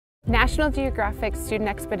National Geographic Student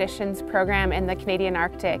Expeditions program in the Canadian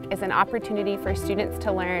Arctic is an opportunity for students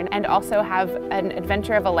to learn and also have an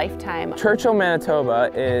adventure of a lifetime. Churchill, Manitoba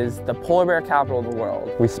is the polar bear capital of the world.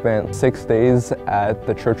 We spent 6 days at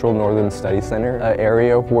the Churchill Northern Study Center, an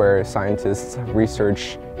area where scientists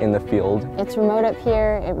research in the field. It's remote up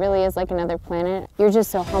here. It really is like another planet. You're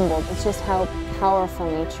just so humbled. It's just how powerful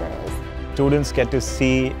nature is. Students get to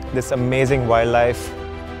see this amazing wildlife.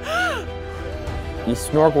 You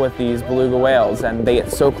snorkel with these beluga whales and they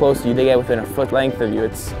get so close to you, they get within a foot length of you.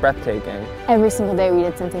 It's breathtaking. Every single day we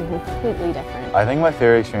did something completely different. I think my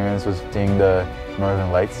favorite experience was seeing the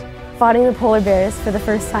northern lights. Spotting the polar bears for the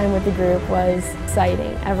first time with the group was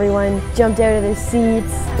exciting. Everyone jumped out of their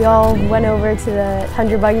seats. We all went over to the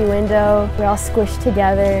tundra buggy window. We all squished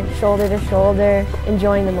together, shoulder to shoulder,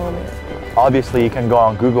 enjoying the moment. Obviously, you can go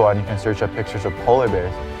on Google and you can search up pictures of polar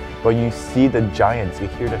bears. But when you see the giants, you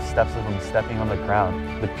hear the steps of them stepping on the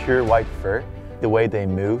ground. The pure white fur, the way they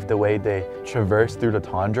move, the way they traverse through the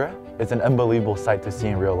tundra, it's an unbelievable sight to see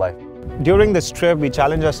in real life. During this trip, we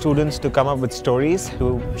challenge our students to come up with stories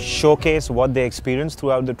to showcase what they experienced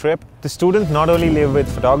throughout the trip. The students not only live with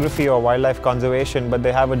photography or wildlife conservation, but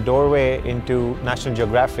they have a doorway into National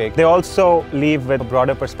Geographic. They also leave with a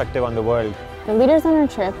broader perspective on the world. The leaders on our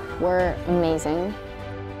trip were amazing.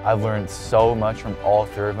 I've learned so much from all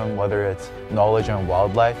 3 of them, whether it's knowledge on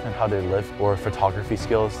wildlife and how they live, or photography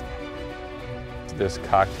skills. This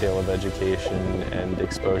cocktail of education and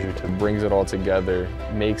exposure to brings it all together,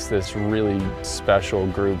 makes this really special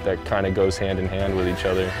group that kind of goes hand in hand with each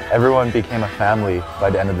other. Everyone became a family by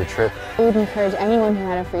the end of the trip. I would encourage anyone who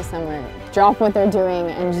had a free summer, drop what they're doing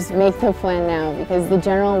and just make the plan now, because the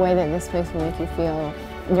general way that this place will make you feel,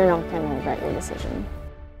 you're not going to regret your decision.